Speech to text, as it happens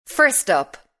First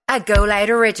up, a Go Loud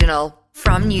original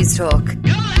from News Talk.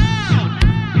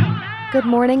 Good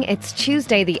morning, it's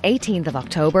Tuesday the 18th of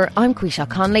October. I'm Quisha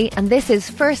Conley and this is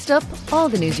First Up, all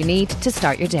the news you need to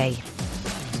start your day.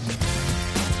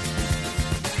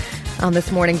 On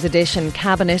this morning's edition,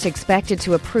 Cabinet expected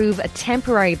to approve a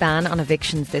temporary ban on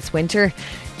evictions this winter.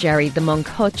 Jerry the Monk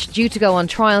Hutch due to go on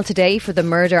trial today for the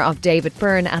murder of David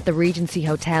Byrne at the Regency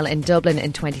Hotel in Dublin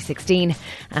in 2016.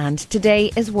 And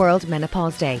today is World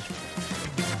Menopause Day.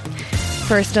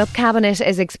 First up, Cabinet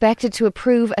is expected to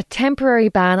approve a temporary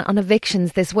ban on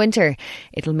evictions this winter.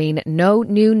 It'll mean no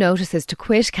new notices to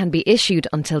quit can be issued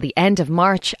until the end of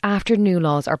March after new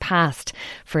laws are passed.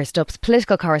 First up's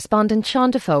political correspondent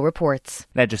Sean Defoe reports.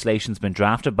 Legislation's been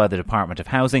drafted by the Department of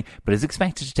Housing but is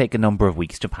expected to take a number of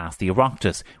weeks to pass the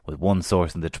Oireachtas, with one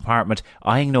source in the department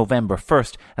eyeing November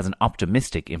 1st as an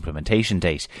optimistic implementation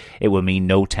date. It will mean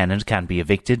no tenant can be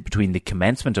evicted between the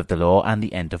commencement of the law and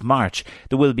the end of March.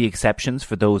 There will be exceptions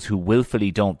for those who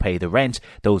willfully don't pay the rent,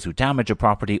 those who damage a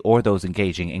property or those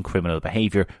engaging in criminal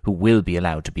behaviour who will be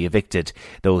allowed to be evicted.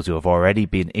 Those who have already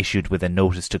been issued with a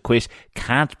notice to quit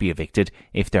can't be evicted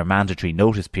if their mandatory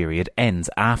notice period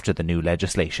ends after the new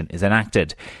legislation is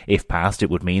enacted. If passed, it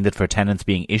would mean that for tenants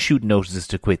being issued notices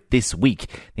to quit this week,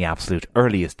 the absolute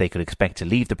earliest they could expect to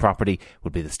leave the property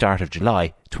would be the start of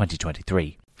July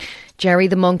 2023. Jerry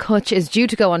the Monk Hutch is due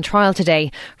to go on trial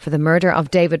today for the murder of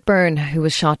David Byrne, who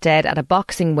was shot dead at a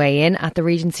boxing weigh-in at the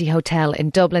Regency Hotel in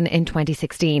Dublin in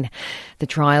 2016. The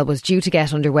trial was due to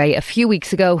get underway a few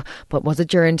weeks ago, but was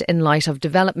adjourned in light of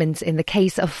developments in the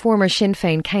case of former Sinn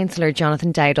Féin councillor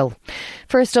Jonathan Dowdall.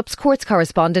 First up's courts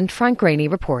correspondent Frank Graney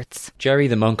reports. Jerry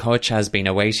the Monk Hutch has been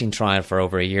awaiting trial for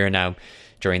over a year now.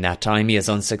 During that time, he has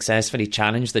unsuccessfully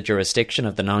challenged the jurisdiction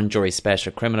of the non-jury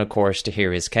Special Criminal Court to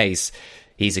hear his case.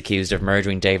 He's accused of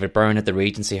murdering David Byrne at the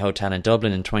Regency Hotel in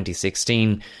Dublin in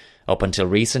 2016. Up until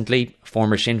recently,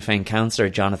 former Sinn Féin councillor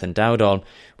Jonathan Dowdall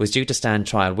was due to stand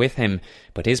trial with him,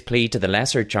 but his plea to the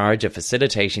lesser charge of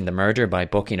facilitating the murder by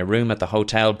booking a room at the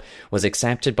hotel was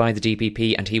accepted by the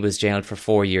DPP and he was jailed for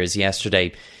 4 years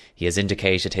yesterday. He has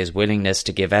indicated his willingness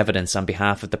to give evidence on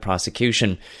behalf of the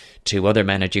prosecution. 2 other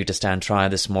men are due to stand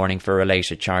trial this morning for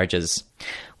related charges.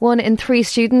 1 in 3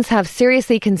 students have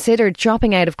seriously considered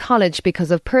dropping out of college because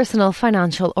of personal,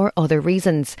 financial or other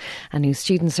reasons. A new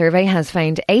student survey has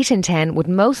found 8 in 10 would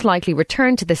most likely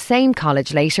return to the same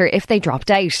college later if they dropped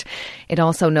out. It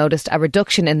also noticed a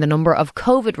reduction in the number of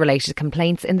COVID-related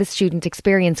complaints in the student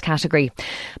experience category.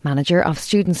 Manager of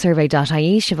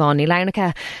studentsurvey.ie, Siobhan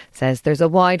Launica, says there's a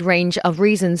wide range of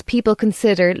reasons people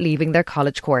consider leaving their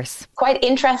college course. Quite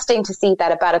interesting to see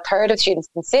that about a third of students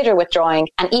consider withdrawing,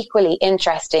 and equally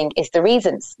interesting is the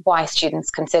reasons why students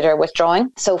consider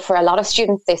withdrawing. So for a lot of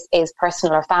students, this is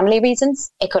personal or family reasons.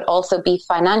 It could also be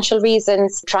financial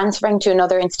reasons. Transferring to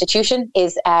another institution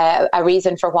is a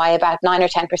reason for why about 9 or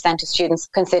 10% of students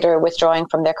consider withdrawing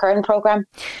from their current programme.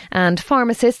 And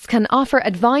pharmacists can offer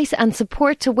advice and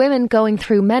support to women going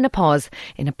through menopause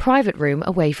in a private room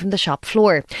away from the shop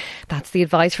floor. That's the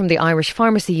advice from the Irish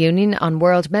Pharmacy Union on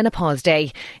World Menopause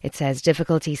Day. It says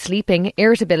difficulty sleeping,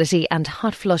 irritability and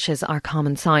hot flushes are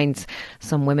common signs.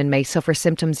 Some women may suffer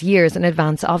symptoms years in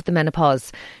advance of the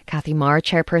menopause. Cathy Marr,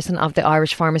 chairperson of the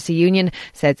Irish Pharmacy Union,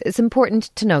 says it's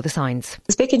important to know the signs.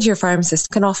 Speaking to your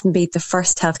pharmacist can often be the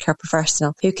first healthcare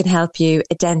professional who can help you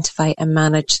identify and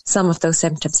manage some of those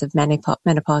symptoms of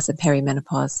menopause and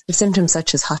perimenopause. The symptoms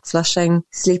such as hot flushing,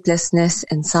 sleeplessness,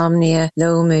 insomnia,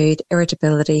 low mood,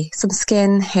 irritability, some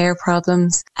skin, hair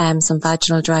problems, some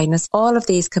vaginal dryness. All of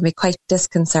these can be quite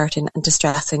disconcerting and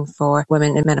distressing for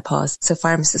women in menopause. So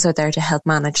pharmacists are there to help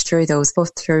manage through those,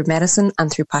 both through medicine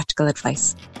and through practical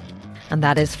advice. And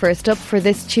that is First Up for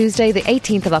this Tuesday, the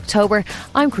 18th of October.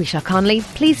 I'm Quisha Conley.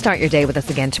 Please start your day with us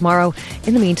again tomorrow.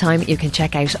 In the meantime, you can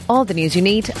check out all the news you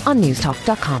need on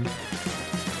newstalk.com.